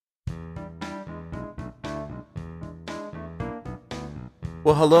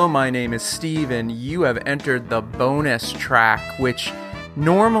Well, hello, my name is Steve, and you have entered the bonus track, which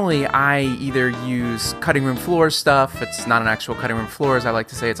normally I either use cutting room floor stuff. It's not an actual cutting room floor, as I like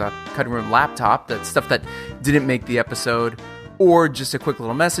to say. It's a cutting room laptop. That's stuff that didn't make the episode, or just a quick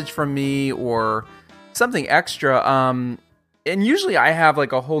little message from me, or something extra. And usually I have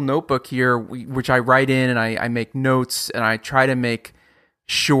like a whole notebook here, which I write in, and I make notes, and I try to make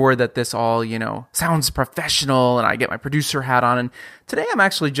sure that this all, sounds professional, and I get my producer hat on. And today I'm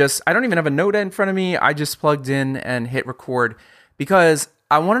actually I don't even have a note in front of me. I just plugged in and hit record because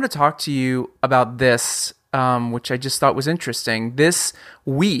I wanted to talk to you about this, which I just thought was interesting. This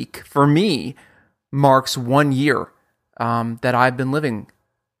week for me marks 1 year that I've been living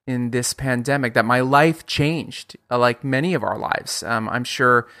in this pandemic, that my life changed, like many of our lives. I'm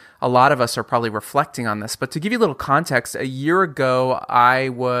sure a lot of us are probably reflecting on this. But to give you a little context, a year ago, I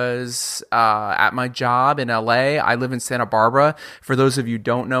was at my job in LA. I live in Santa Barbara. For those of you who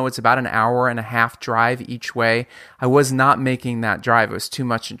don't know, it's about an hour and a half drive each way. I was not making that drive. It was too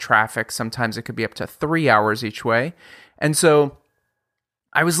much in traffic. Sometimes it could be up to 3 hours each way. And so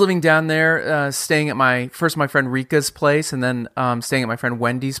I was living down there, staying at my friend Rika's place, and then staying at my friend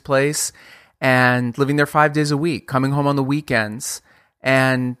Wendy's place, and living there 5 days a week, coming home on the weekends.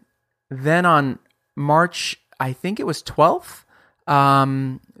 And then on March, I think it was 12th,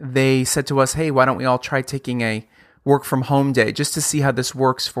 they said to us, hey, why don't we all try taking a work from home day just to see how this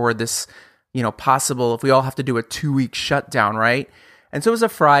works for this, possible, if we all have to do a 2-week shutdown, right? And so it was a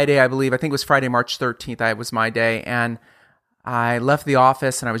Friday, I believe. I think it was Friday, March 13th. That was my day. And I left the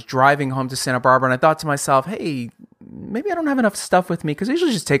office and I was driving home to Santa Barbara, and I thought to myself, hey, maybe I don't have enough stuff with me, because I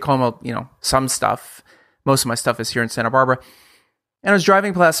usually just take home, some stuff. Most of my stuff is here in Santa Barbara. And I was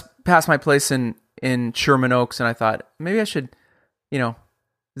driving past my place in Sherman Oaks, and I thought, maybe I should,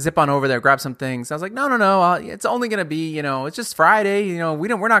 zip on over there, grab some things. I was like, no, it's only going to be, it's just Friday,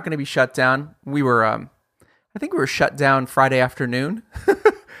 we're not going to be shut down. We were, I think we were shut down Friday afternoon.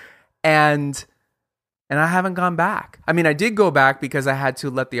 And I haven't gone back. I mean, I did go back because I had to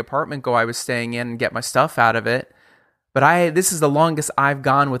let the apartment go I was staying in and get my stuff out of it. But this is the longest I've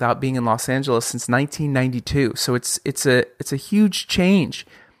gone without being in Los Angeles since 1992. So it's a huge change.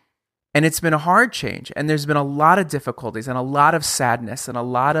 And it's been a hard change. And there's been a lot of difficulties and a lot of sadness and a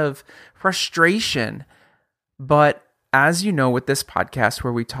lot of frustration. But as you know, with this podcast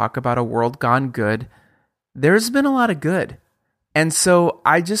where we talk about a world gone good, there's been a lot of good. And so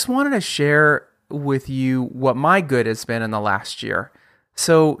I just wanted to share with you what my good has been in the last year.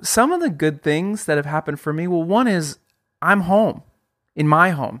 So some of the good things that have happened for me, well, one is I'm home, in my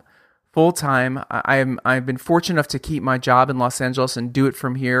home, full time. I've been fortunate enough to keep my job in Los Angeles and do it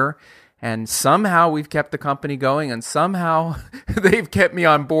from here. And somehow we've kept the company going, and somehow they've kept me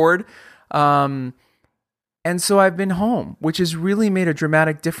on board. And so I've been home, which has really made a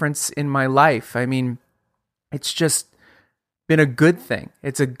dramatic difference in my life. I mean, it's just been a good thing.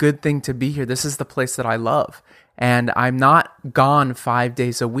 It's a good thing to be here. This is the place that I love. And I'm not gone 5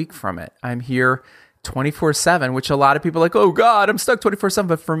 days a week from it. I'm here 24/7, which a lot of people are like, oh God, I'm stuck 24/7.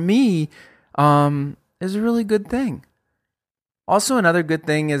 But for me, is a really good thing. Also, another good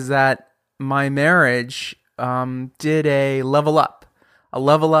thing is that my marriage did a level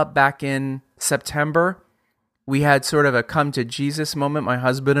up back in September. We had sort of a come to Jesus moment, my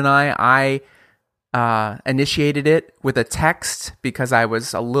husband and I initiated it with a text because I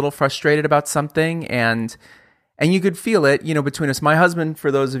was a little frustrated about something, and you could feel it, between us. My husband, for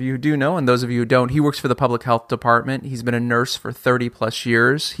those of you who do know, and those of you who don't, he works for the public health department. He's been a nurse for 30 plus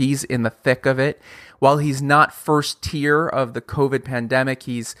years. He's in the thick of it. While he's not first tier of the COVID pandemic,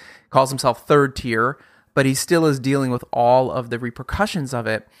 he's calls himself third tier, but he still is dealing with all of the repercussions of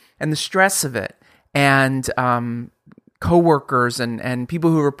it and the stress of it, and coworkers and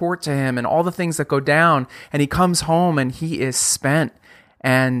people who report to him and all the things that go down. And he comes home and he is spent,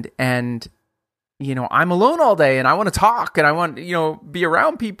 and I'm alone all day, and I want to talk, and I want be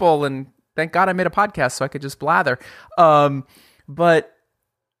around people, and thank God I made a podcast so I could just blather. But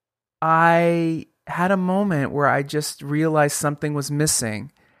I had a moment where I just realized something was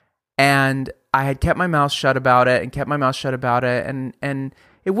missing, and I had kept my mouth shut about it and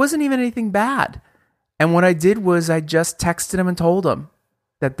it wasn't even anything bad. And what I did was I just texted him and told him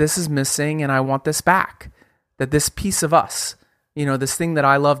that this is missing and I want this back, that this piece of us, this thing that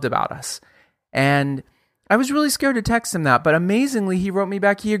I loved about us. And I was really scared to text him that, but amazingly, he wrote me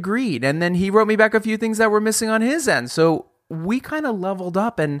back, he agreed. And then he wrote me back a few things that were missing on his end. So we kind of leveled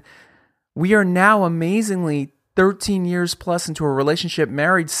up, and we are now amazingly 13 years plus into a relationship,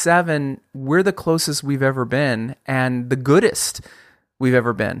 married 7. We're the closest we've ever been and the goodest we've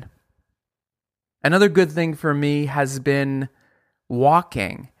ever been. Another good thing for me has been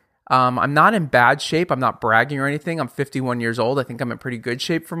walking. I'm not in bad shape. I'm not bragging or anything. I'm 51 years old. I think I'm in pretty good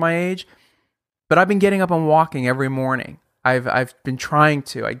shape for my age. But I've been getting up and walking every morning. I've been trying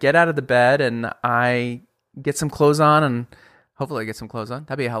to. I get out of the bed and I get some clothes on, and hopefully I get some clothes on.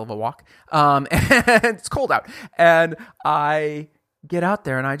 That'd be a hell of a walk. And it's cold out. And I get out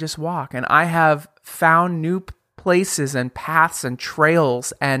there and I just walk. And I have found new places and paths and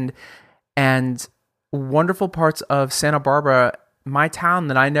trails and wonderful parts of Santa Barbara, my town,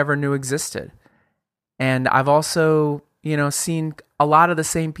 that I never knew existed. And I've also, seen a lot of the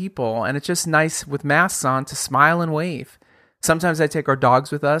same people, and it's just nice with masks on to smile and wave. Sometimes I take our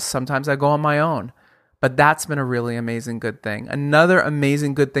dogs with us. Sometimes I go on my own. But that's been a really amazing good thing. Another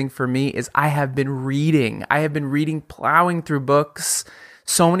amazing good thing for me is I have been reading. Plowing through books,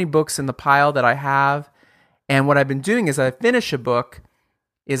 so many books in the pile that I have. And what I've been doing is I finish a book,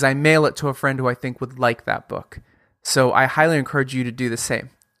 is I mail it to a friend who I think would like that book. So I highly encourage you to do the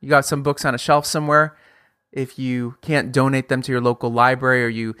same. You got some books on a shelf somewhere. If you can't donate them to your local library, or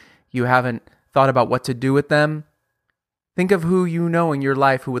you haven't thought about what to do with them, think of who you know in your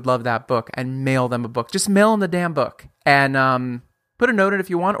life who would love that book and mail them a book. Just mail them the damn book and put a note in it if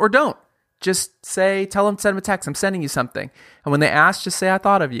you want, or don't. Just tell them, send them a text, I'm sending you something. And when they ask, just say, I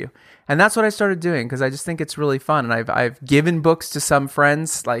thought of you. And that's what I started doing because I just think it's really fun. And I've given books to some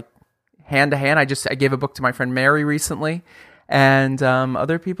friends, like hand to hand. I gave a book to my friend Mary recently. And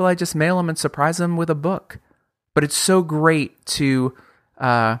other people, I just mail them and surprise them with a book. But it's so great to,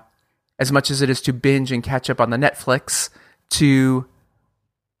 as much as it is to binge and catch up on the Netflix, to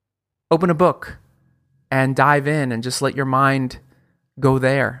open a book and dive in and just let your mind go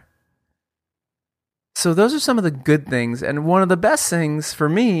there. So those are some of the good things. And one of the best things for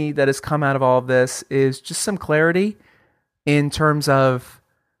me that has come out of all of this is just some clarity in terms of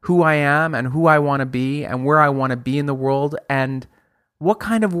who I am and who I want to be and where I want to be in the world and what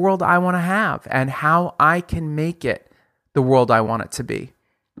kind of world I want to have and how I can make it the world I want it to be.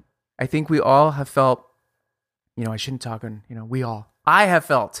 I think we all have felt, I shouldn't talk on, we all. I have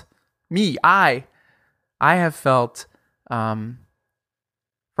felt, I have felt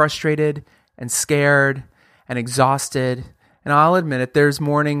frustrated and scared and exhausted. And I'll admit it, there's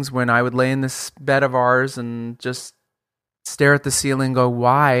mornings when I would lay in this bed of ours and just stare at the ceiling and go,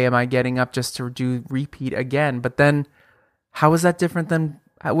 why am I getting up just to do repeat again? But then how is that different than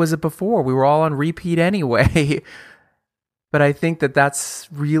was it before? We were all on repeat anyway. But I think that that's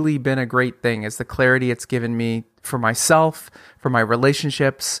really been a great thing, is the clarity it's given me for myself, for my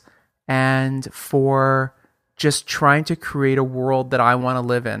relationships, and for just trying to create a world that I want to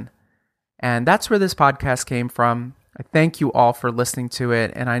live in. And that's where this podcast came from. I thank you all for listening to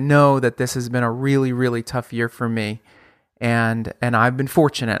it. And I know that this has been a really, really tough year for me. And I've been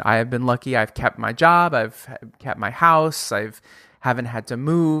fortunate. I have been lucky. I've kept my job. I've kept my house. Haven't had to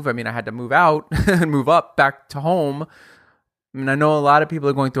move. I mean, I had to move out and move up back to home. I mean, I know a lot of people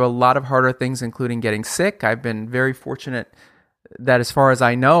are going through a lot of harder things, including getting sick. I've been very fortunate that, as far as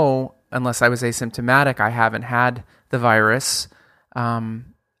I know, unless I was asymptomatic, I haven't had the virus.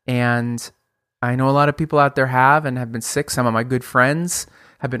 And I know a lot of people out there have been sick. Some of my good friends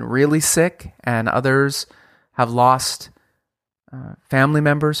have been really sick, and others have lost family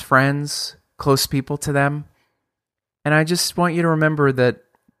members, friends, close people to them. And I just want you to remember that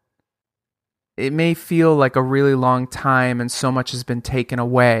it may feel like a really long time and so much has been taken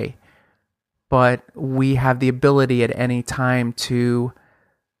away, but we have the ability at any time to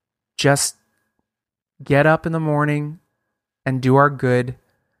just get up in the morning and do our good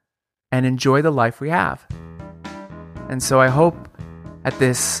and enjoy the life we have. And so I hope at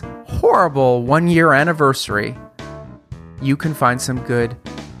this horrible 1-year anniversary, you can find some good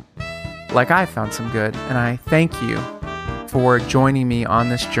like I found some good. And I thank you for joining me on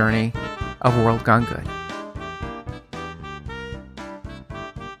this journey of World Gone Good.